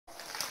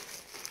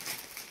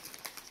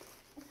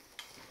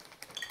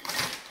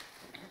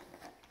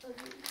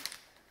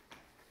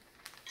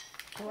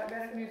I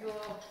bet it needs a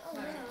little. Oh,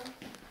 no.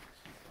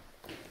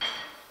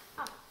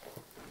 Oh.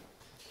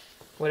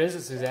 What is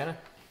it, Susannah?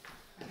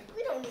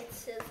 We don't need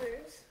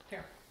scissors.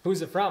 Here.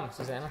 Who's it from,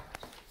 Susannah?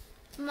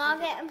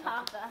 Mama and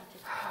Papa.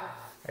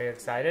 Are you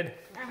excited?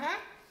 Uh-huh.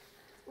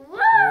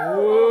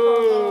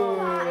 Whoa!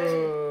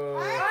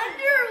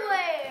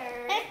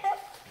 Underwear.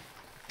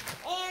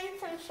 And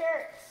some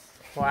shirts.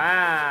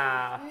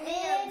 Wow.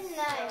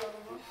 Midnight.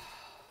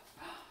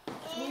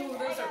 And Ooh, I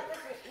those got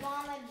this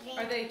Mama jeans.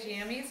 Are they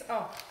jammies?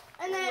 Oh.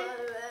 And then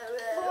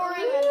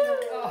pouring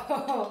underwear.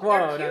 Oh. Whoa,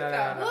 They're no, cute, no, no,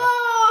 though. no.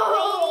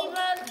 Whoa!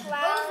 Ladybug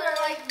flowers. Those are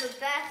like the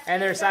best.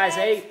 And they're size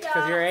 8,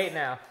 because you're 8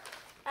 now.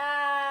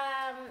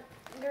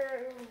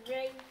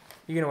 Great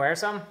You gonna wear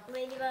some?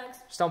 ladybugs.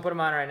 Just don't put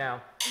them on right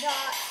now.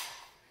 Dots.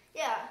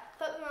 Yeah,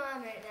 put them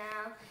on right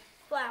now.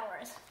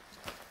 Flowers.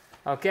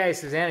 Okay,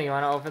 Susannah, you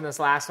want to open this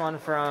last one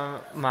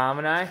from Mom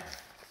and I?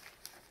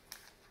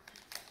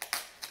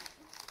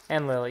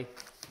 And Lily.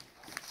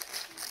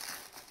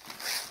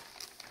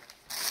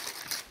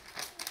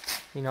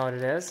 You know what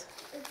it is?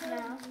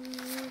 No.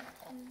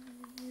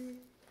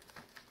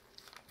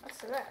 What's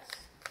this?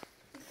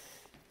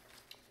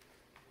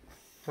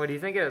 What do you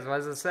think it is? What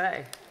does it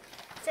say?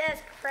 It says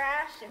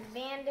Crash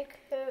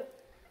Bandicoot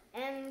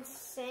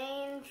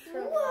Insane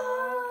Travel.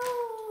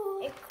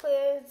 It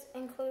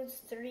includes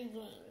 3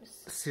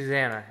 games.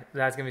 Susannah,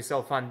 that's going to be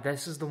so fun.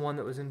 This is the one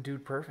that was in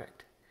Dude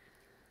Perfect.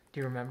 Do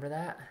you remember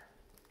that?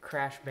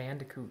 Crash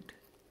Bandicoot.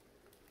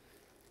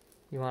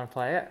 You want to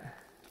play it?